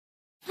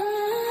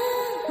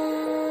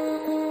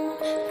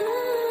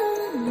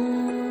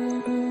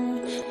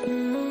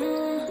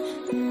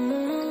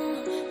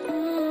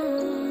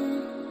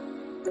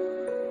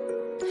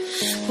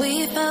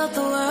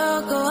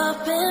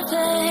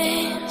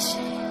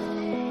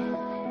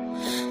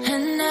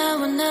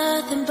were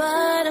nothing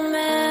but a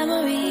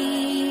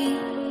memory.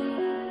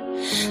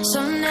 So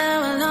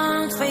now I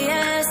long for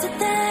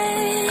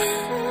yesterday.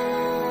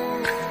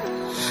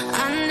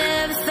 I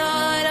never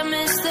thought I'd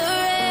miss the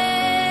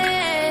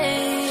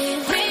rain.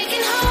 We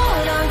can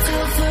hold on to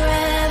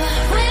forever.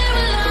 We're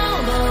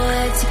alone, but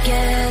we're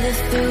together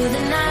through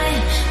the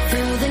night.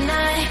 Through the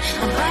night,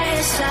 I'm by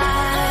your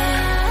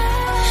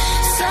side.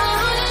 So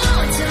hold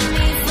on to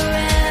me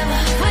forever.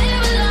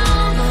 We're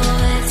alone, but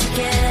we're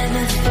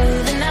together through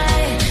the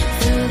night.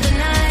 Through the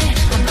night,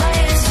 I'm by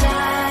your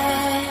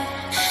side.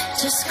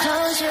 Just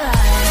close your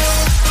eyes.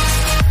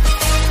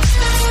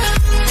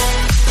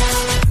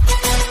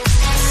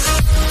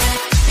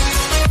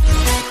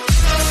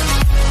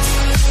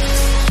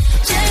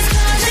 Just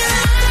close your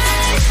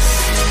eyes.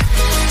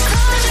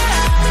 Close your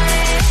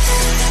eyes.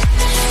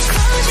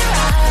 Close your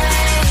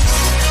eyes.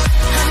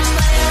 I'm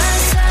by your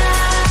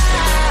side.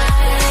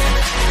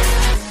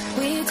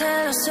 We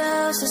tell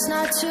ourselves it's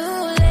not too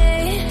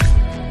late.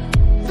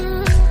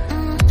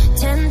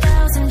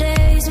 10,000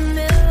 days, a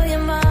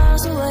million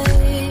miles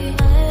away.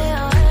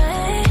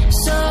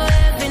 So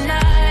every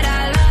night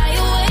I lie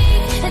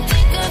awake and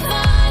think of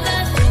all the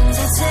things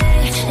I say.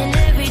 In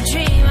every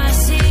dream I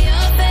see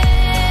your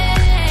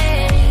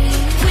face.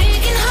 We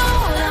can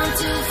hold on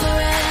to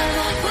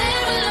forever.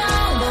 We're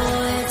alone, but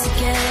we're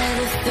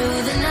together through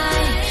the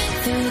night.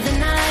 Through the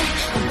night,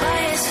 I'm by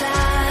your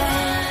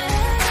side.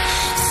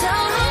 So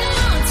hold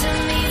on to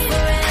me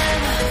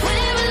forever.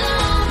 We're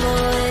alone,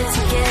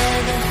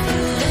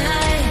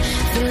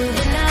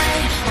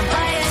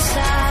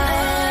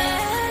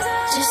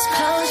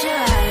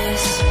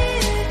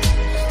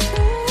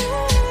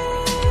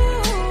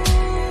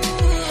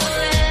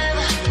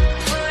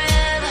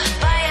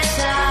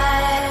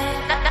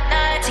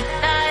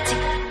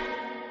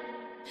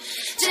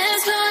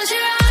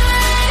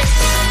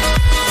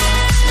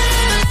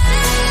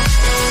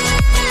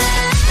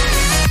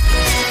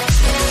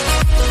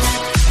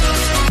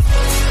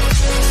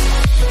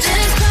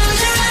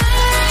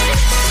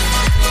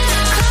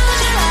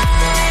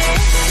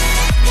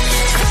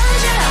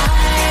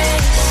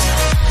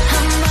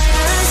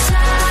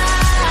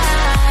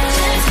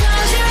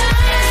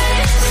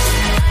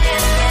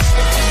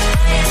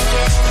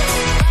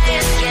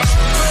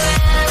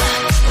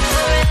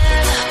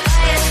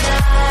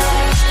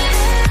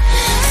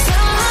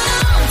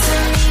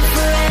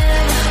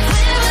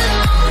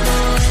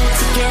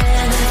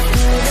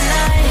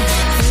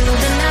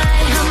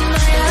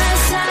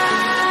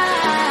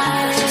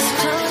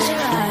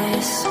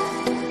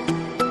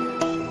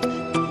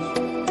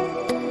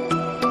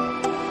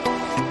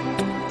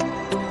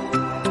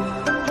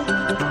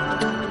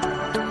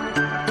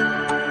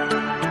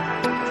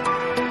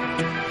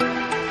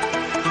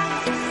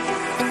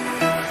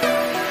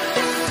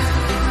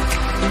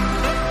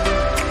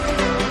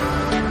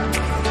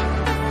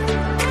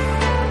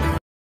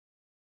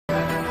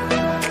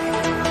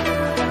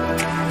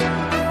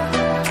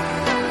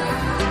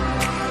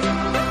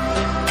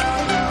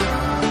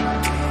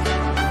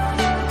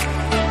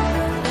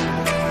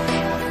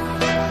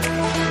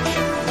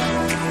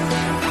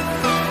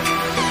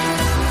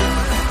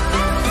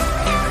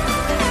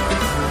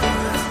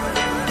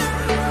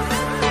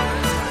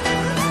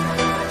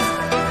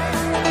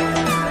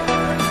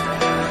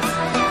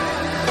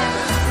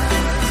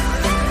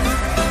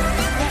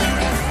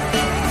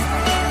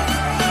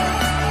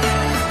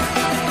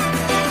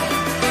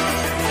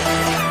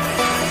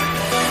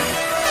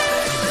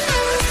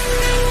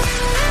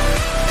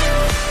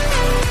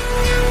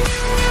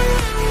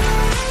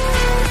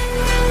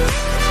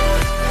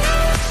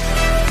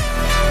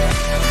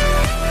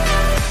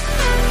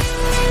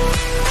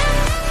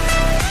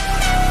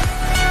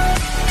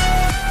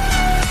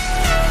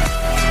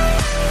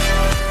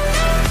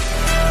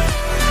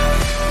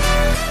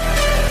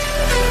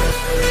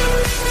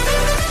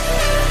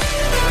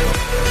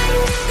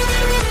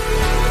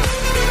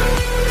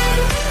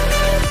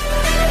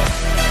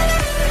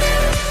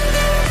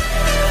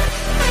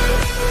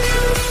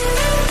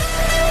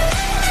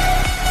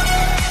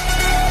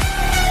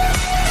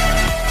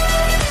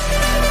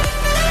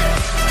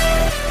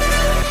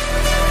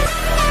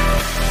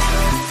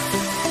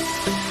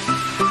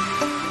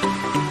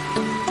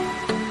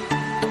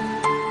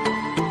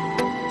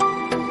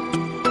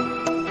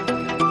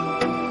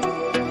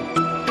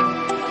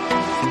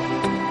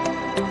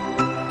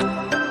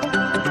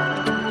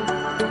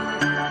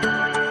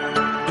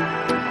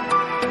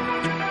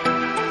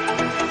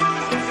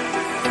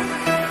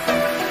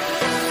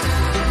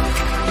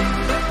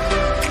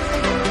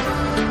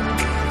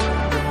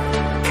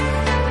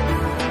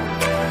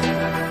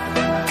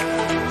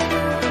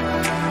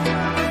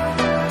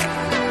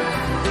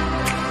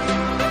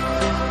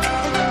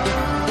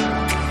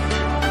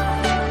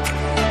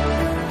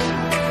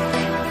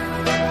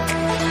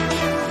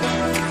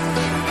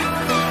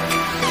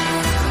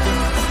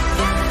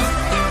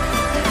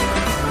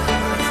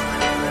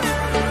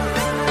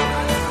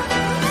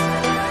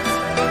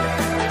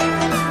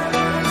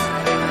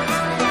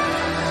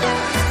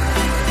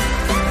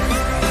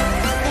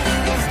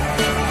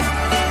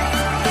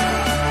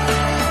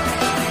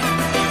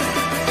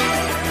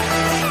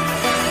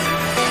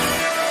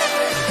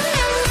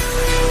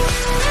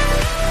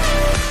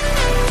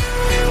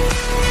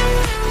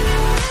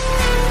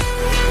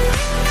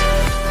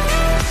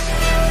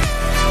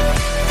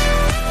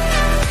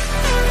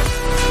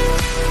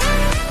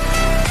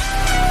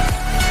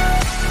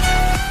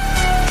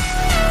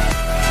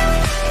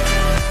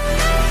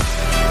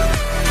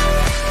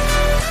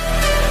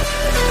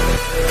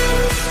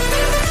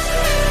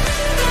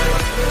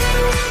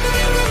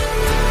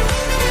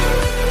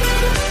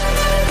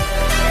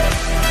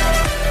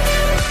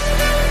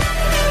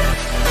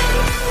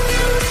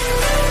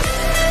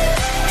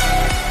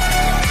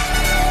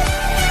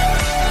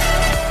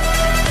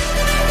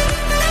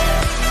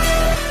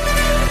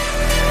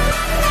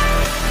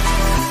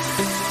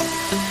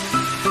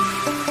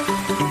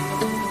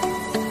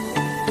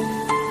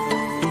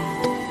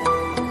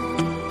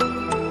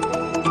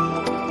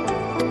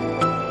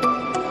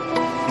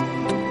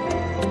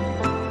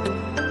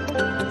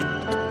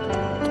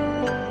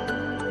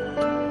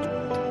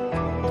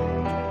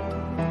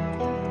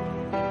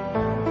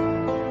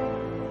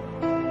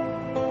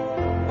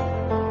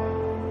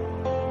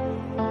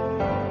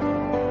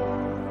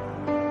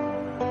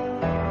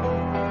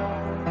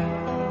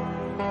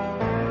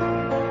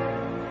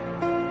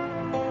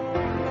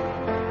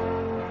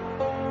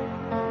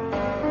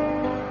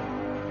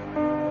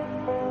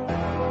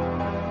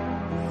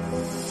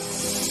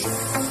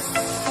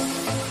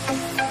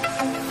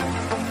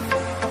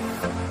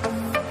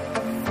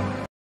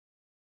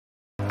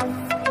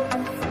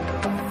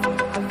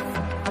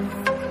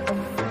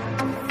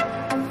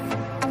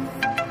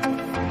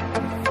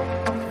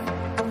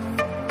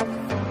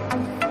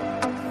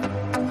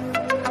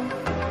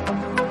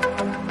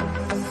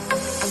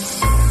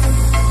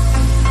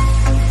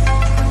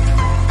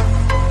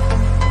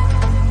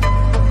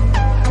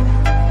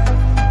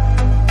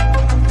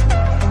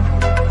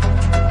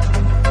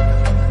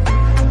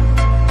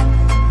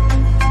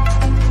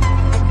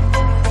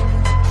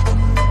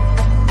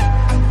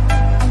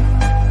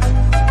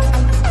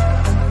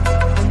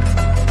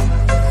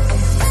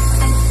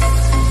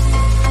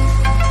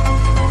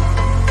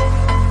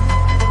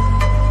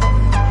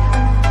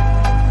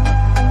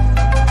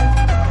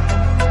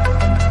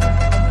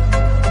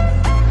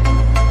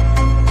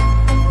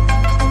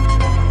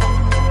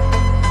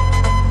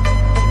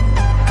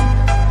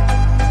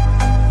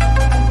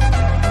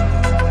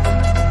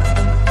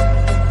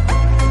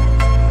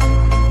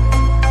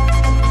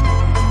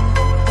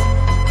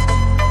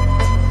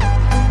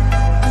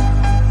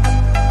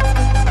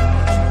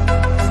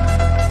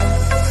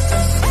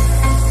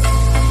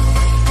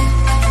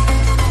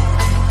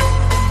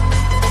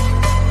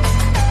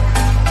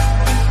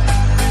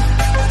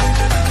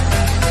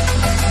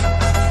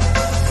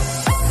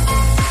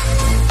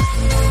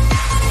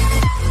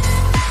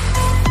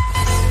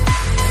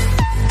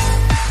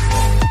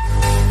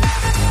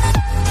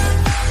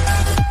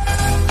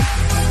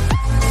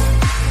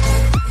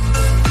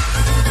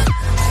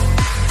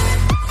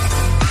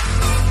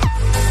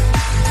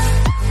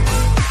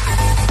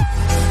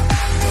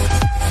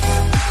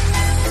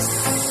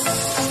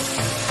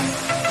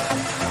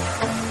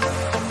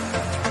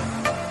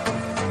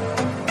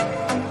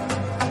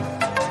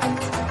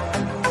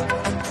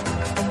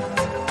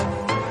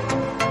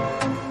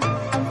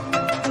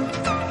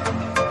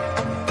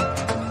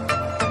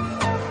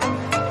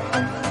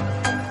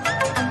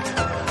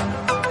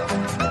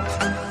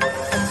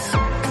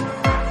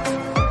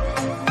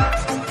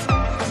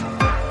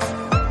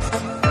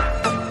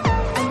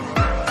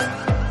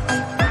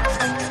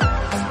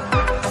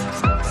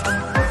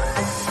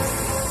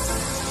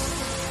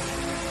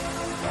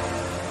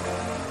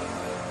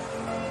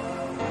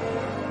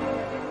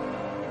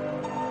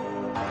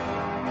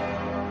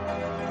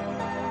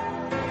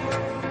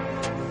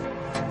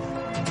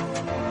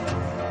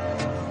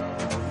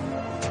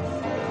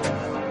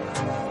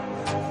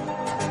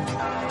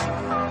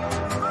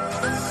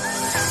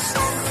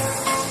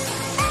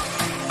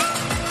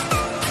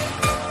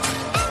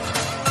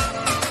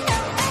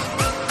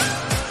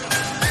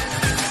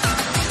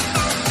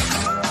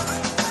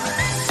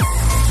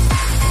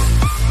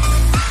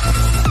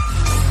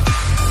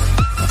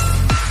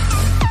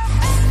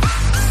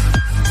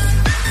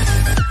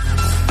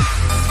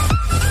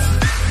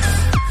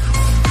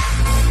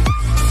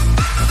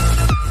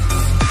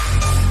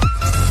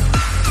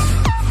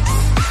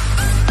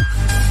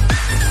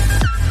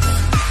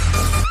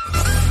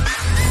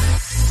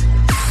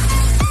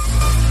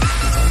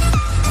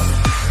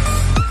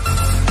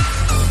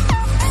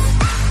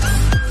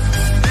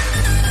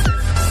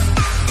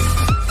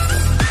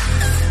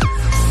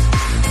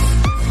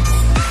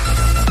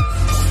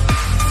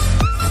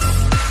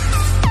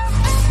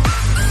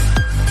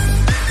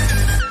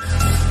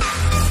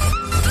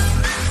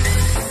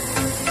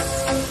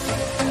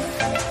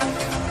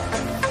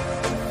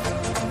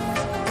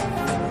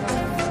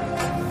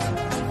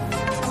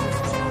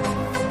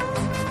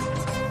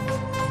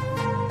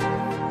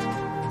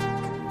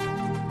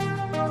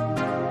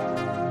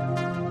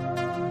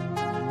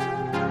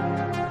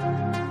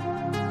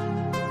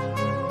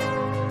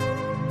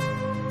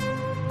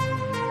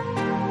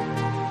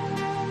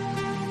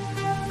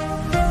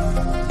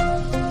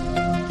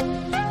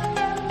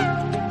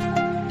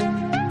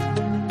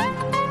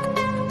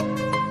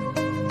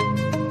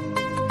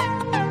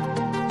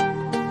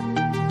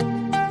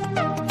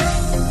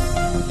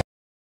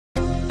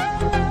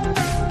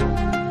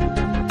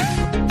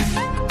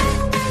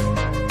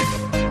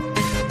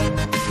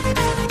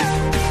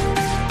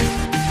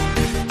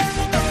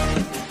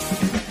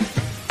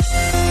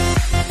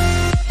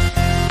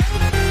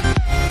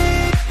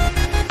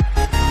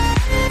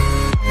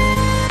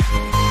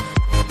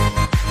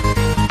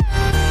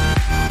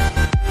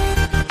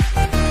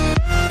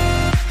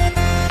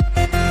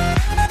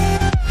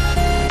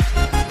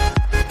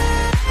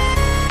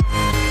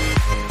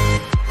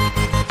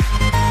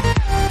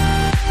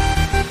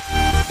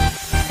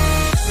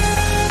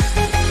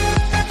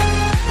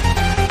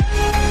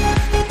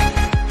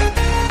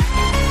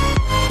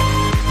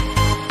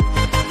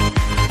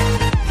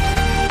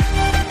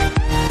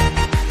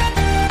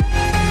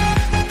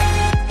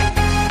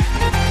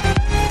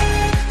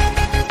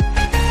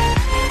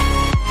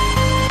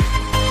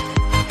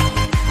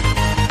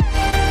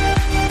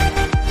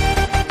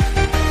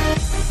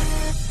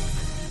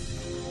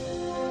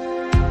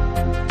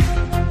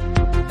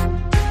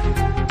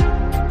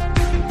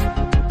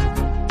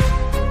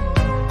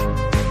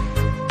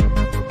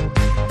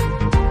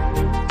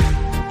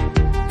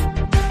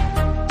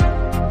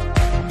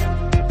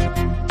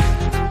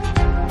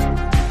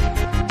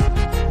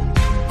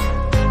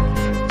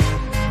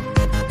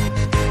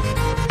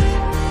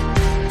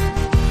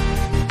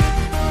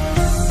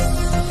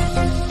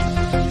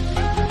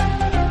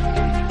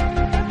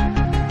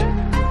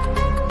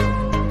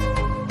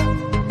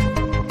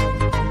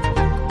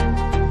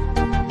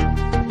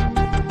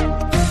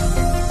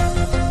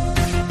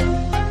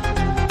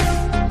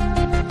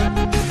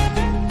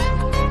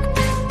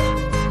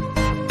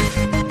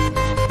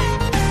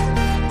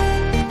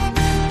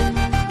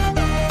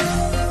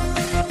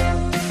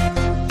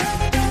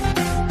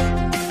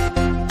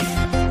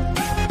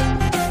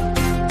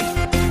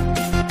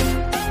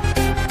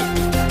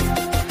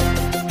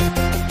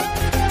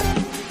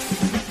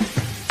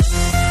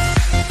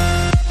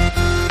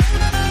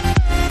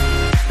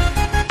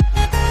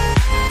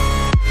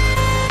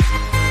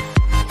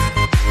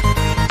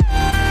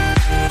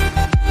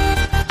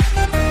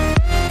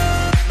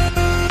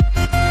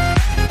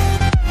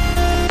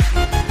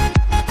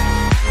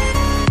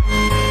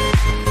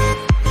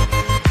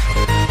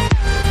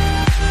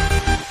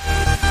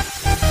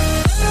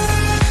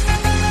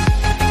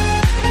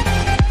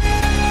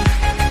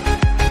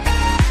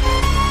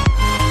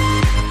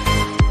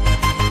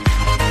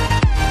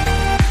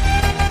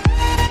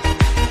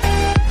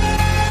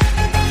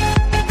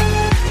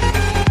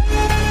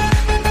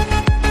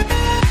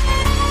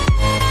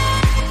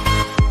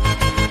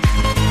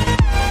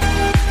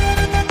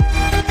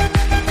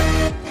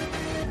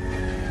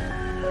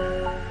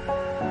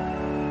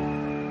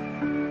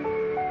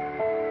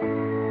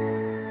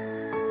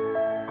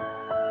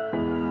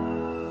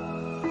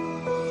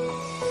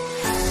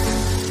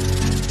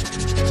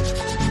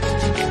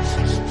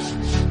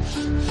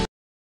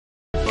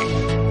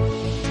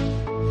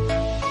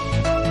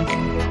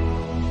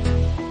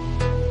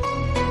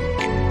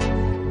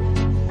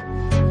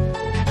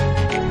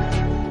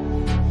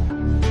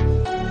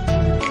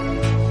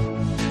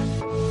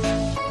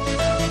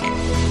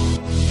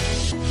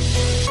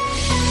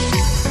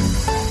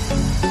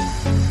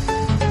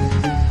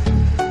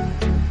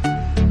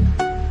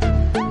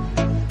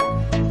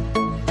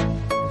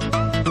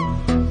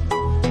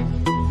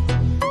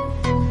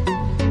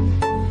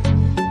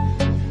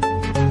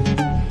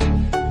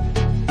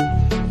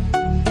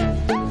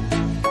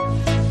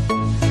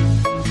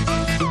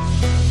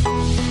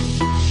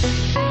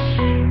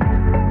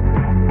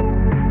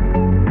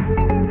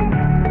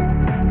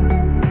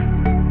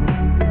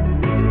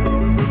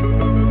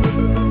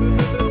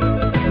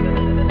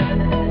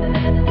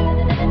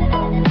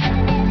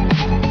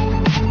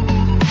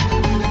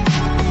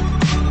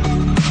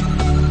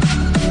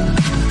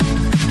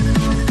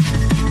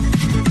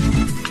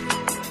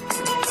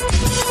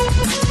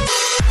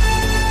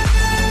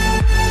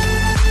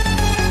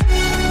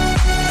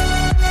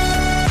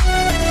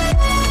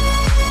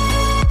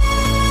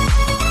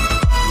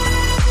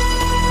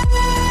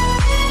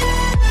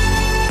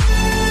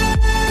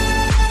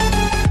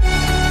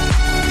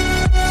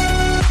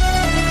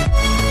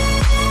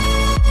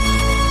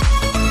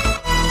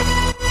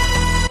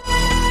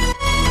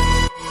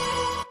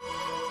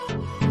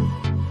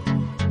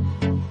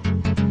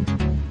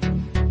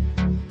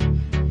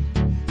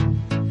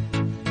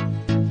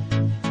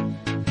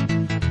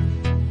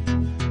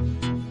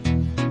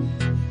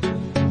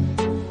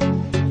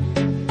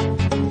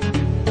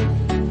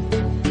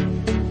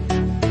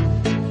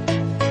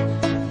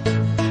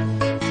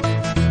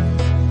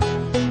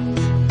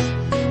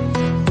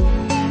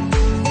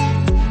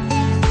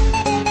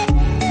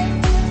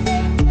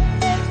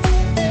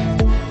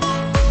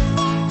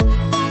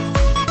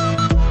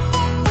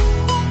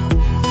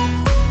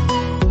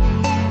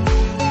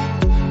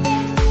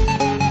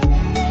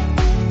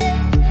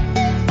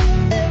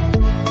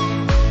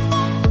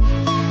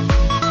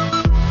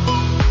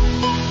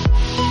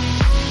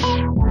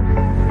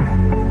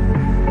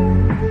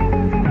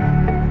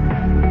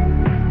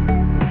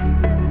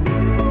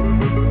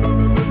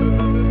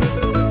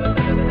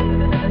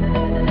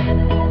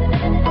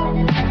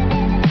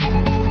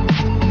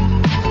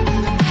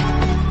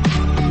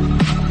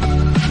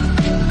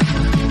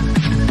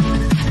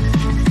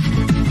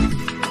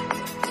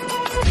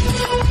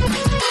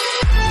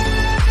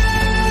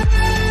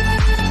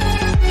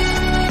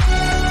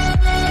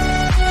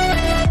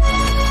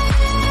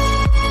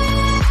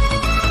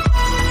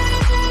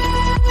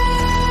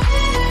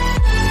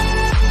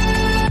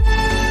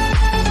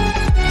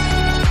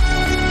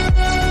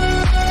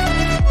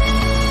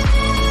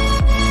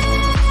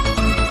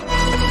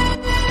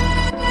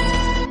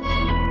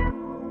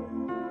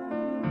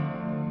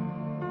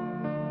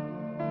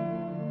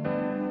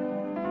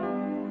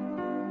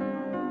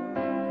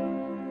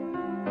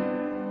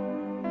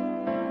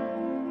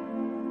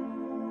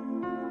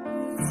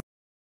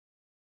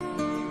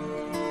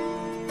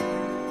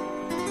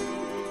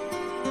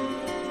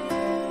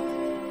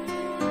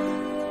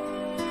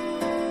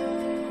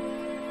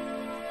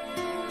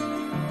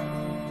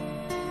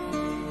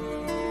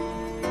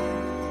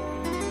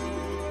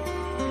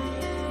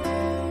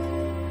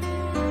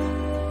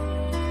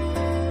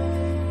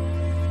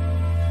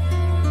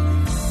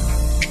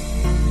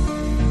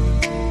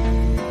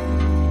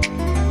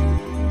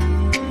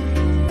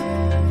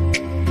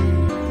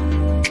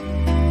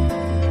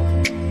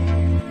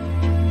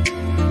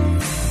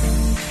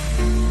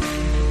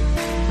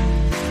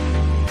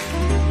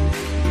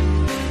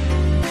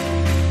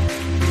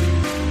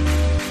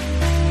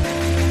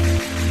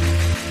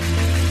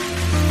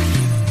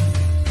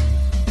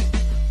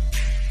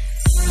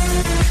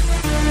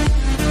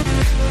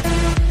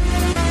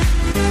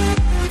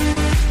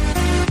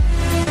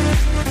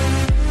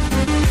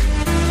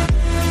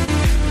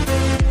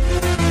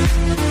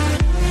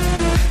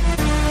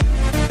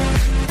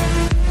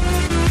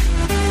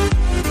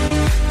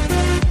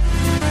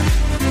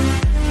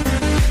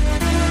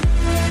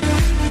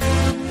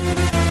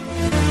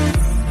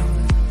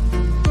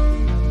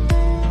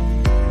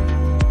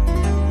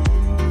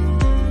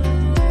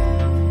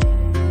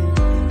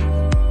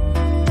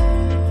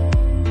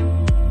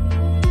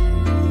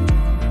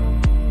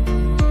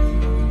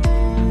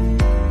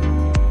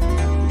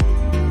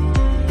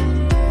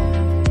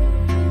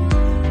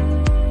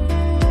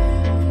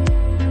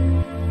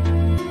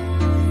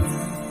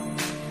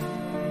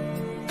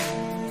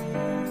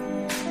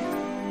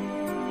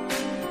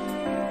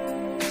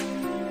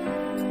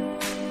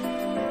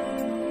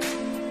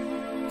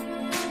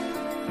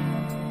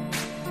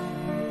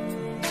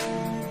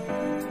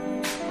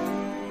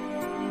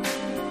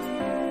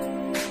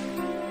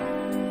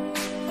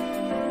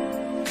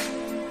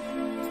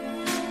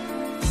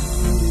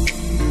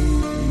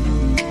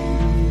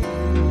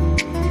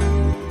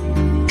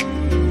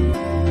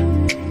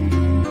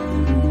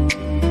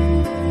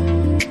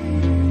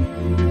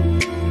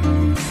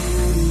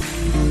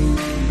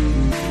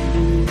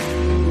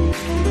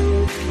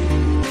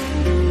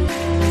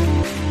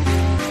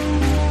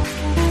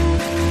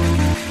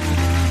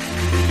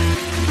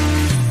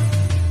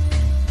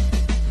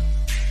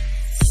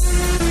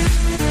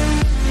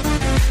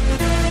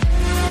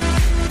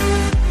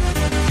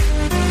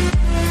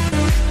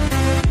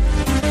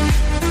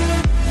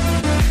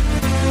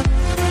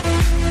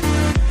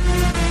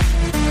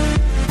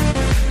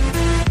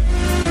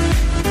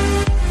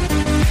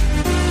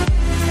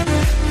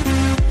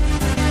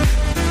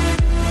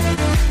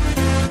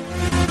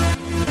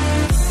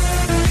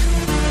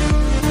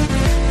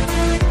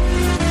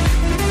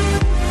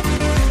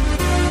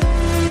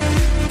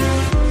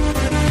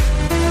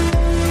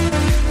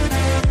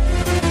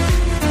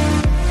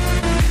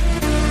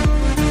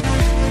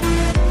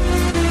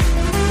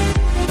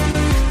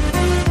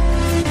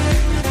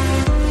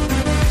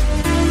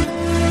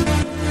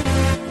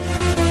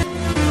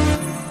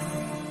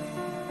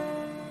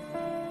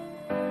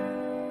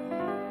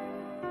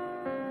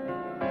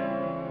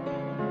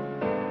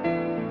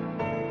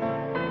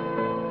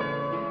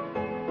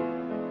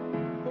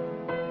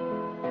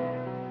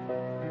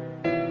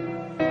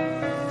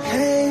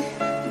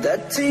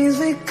 things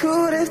we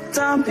could have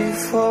done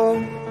before,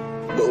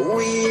 but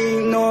we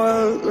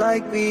ignore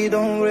like we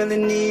don't really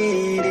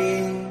need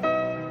it.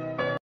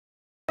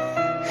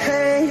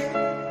 Hey,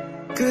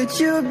 could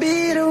you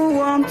be the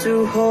one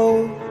to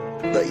hold,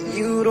 but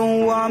you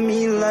don't want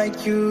me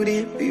like you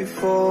did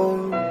before.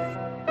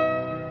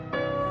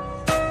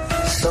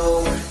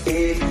 So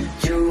if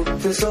you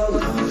feel so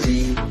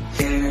lonely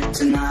here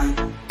tonight,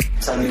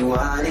 tell me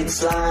what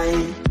it's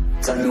like,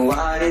 tell me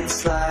what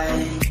it's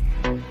like.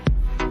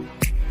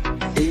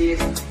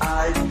 If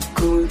I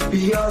could be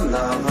your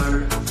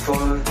lover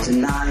for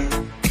tonight,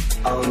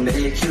 I will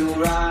make you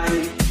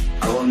right,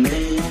 I will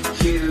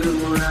make you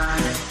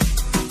right.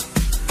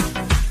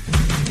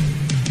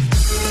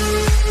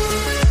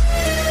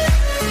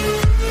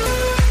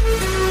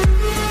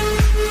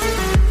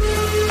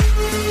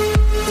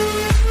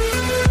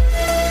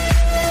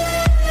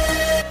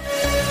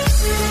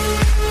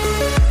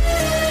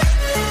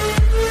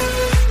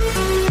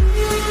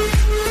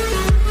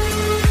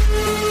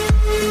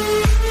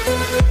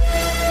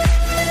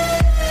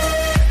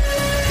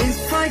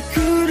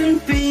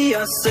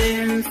 A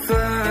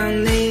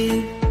symphony,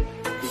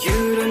 you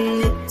don't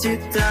need to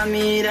tell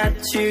me that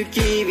you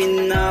give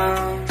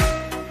enough.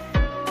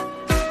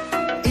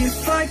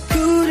 If I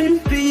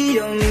couldn't be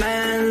your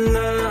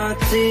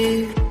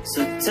melody,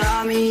 so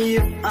tell me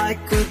if I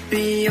could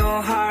be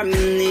your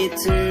harmony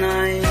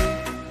tonight.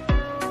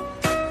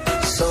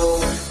 So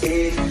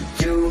if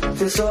you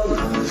feel so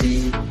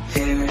lonely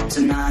here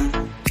tonight,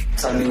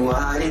 tell me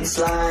what it's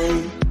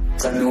like,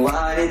 tell me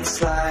what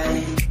it's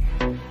like.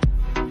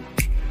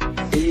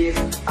 If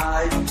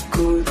I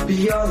could be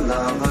your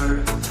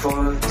lover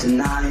for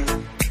tonight,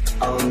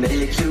 I will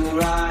make you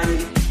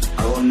right,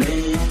 I will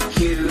make